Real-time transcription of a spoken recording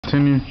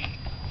Continue.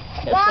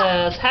 It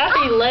says,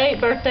 "Happy late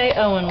birthday,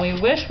 Owen.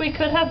 We wish we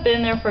could have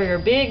been there for your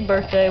big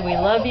birthday. We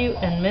love you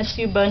and miss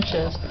you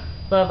bunches.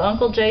 Love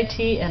Uncle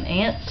JT and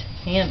Aunt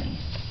Tammie."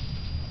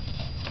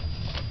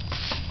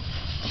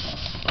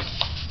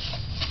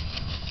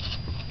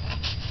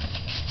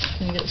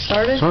 Can you get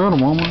started? So I go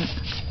to Walmart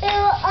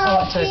I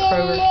went to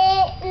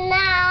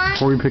Kroger.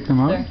 before you pick them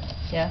up. There.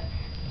 Yeah.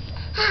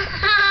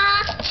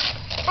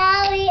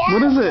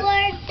 What is it?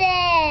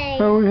 Birthday.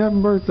 Oh, we have a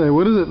birthday.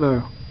 What is it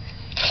though?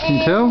 Can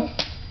you tell?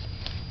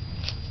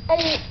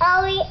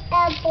 Ollie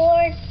a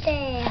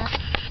birthday.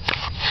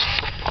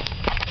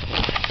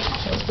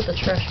 Let's put the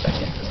trash back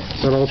in.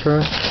 Is that all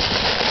trash?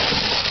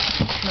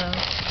 No.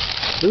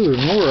 Ooh,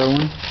 there's more,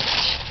 Owen.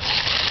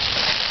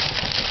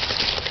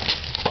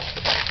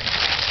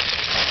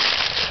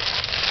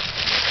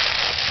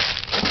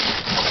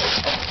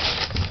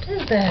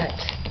 What is that?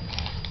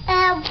 A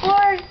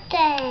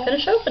birthday.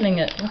 Finish opening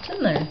it. What's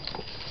in there?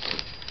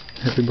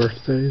 Happy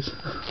birthdays.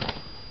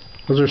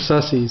 Those are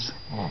sussies.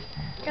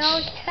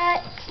 Don't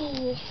touch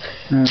these.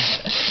 Yeah.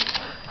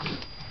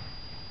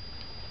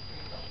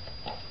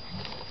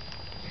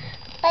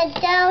 But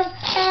don't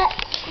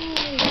touch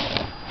these.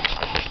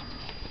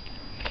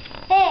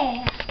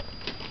 There.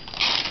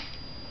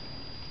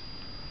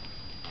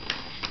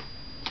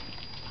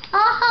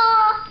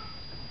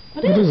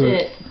 What is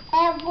it?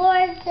 A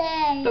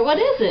birthday. But what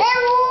is it? A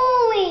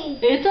movie.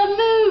 It's a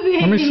movie.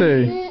 Let me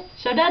see.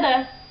 Show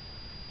Dada.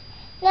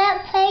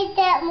 Let's play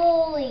that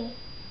movie.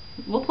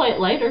 We'll play it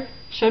later.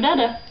 Show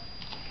Dada.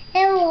 A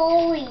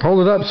movie.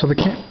 Hold it up so they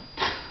can't.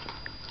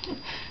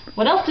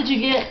 What else did you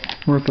get?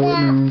 Worth the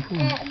witness.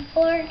 That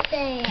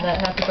birthday.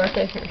 That happy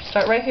birthday here.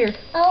 Start right here.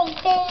 Open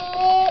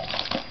it.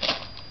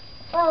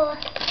 Oh.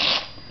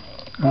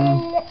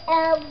 And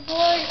a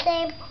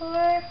birthday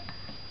part.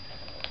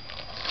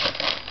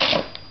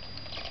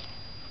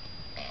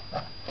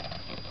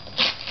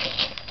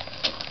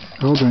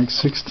 I'll drink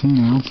 16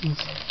 ounces.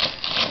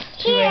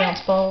 2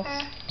 8-ounce balls.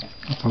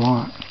 That's a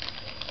lot.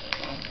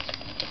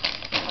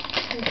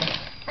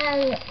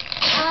 And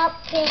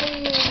open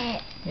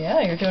it.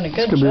 Yeah, you're doing a This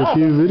good could be a job.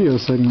 few video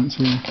segments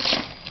here.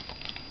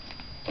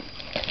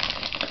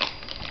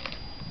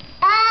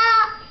 I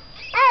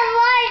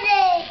want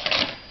it.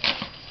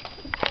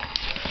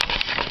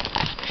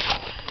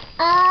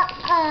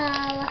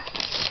 Uh-oh.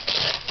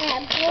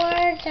 That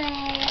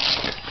birthday.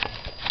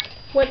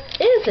 What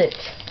is it?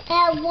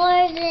 That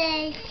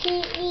birthday.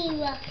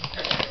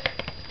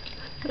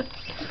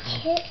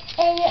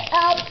 And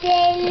open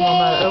it.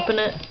 Mama, open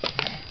it.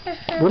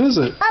 What is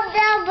it? Open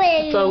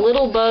It's a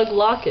little bug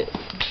locket.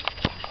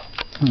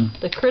 Hmm.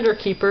 The critter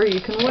keeper you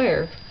can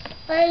wear.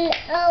 And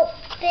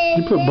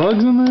open You put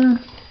bugs in there?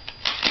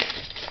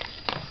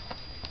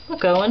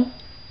 Look, Owen.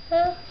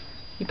 Huh?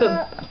 You put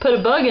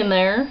a bug in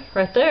there,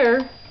 right there.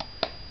 And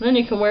then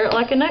you can wear it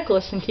like a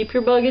necklace and keep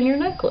your bug in your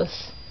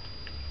necklace.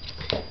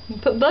 You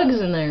put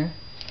bugs in there.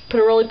 Put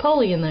a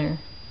roly-poly in there.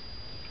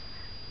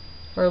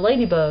 Or a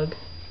ladybug.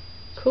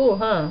 Cool,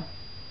 huh?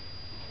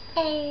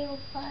 Hey,